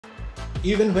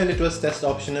Even when it was test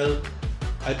optional,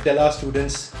 I tell our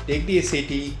students, take the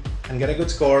SAT and get a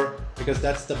good score, because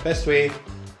that's the best way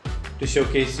to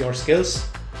showcase your skills,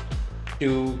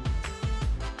 to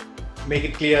make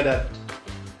it clear that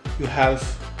you have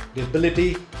the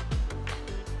ability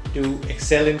to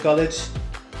excel in college,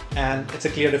 and it's a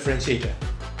clear differentiator.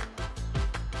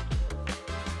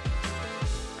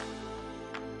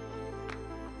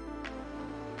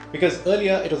 Because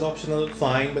earlier it was optional,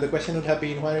 fine, but the question would have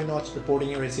been, why are you not reporting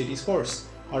your SAT scores?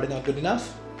 Are they not good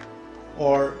enough?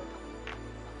 Or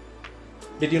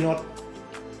did you not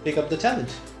take up the challenge?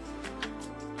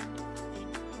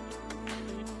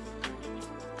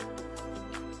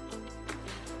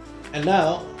 And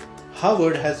now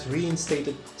Harvard has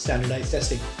reinstated standardized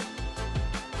testing,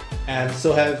 and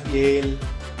so have Yale,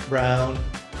 Brown,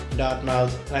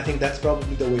 Dartmouth, and I think that's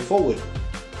probably the way forward.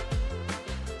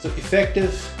 So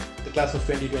effective the class of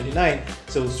 2029,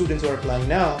 so students who are applying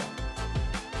now,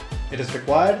 it is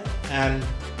required, and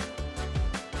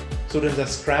students are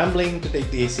scrambling to take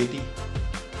the SAT.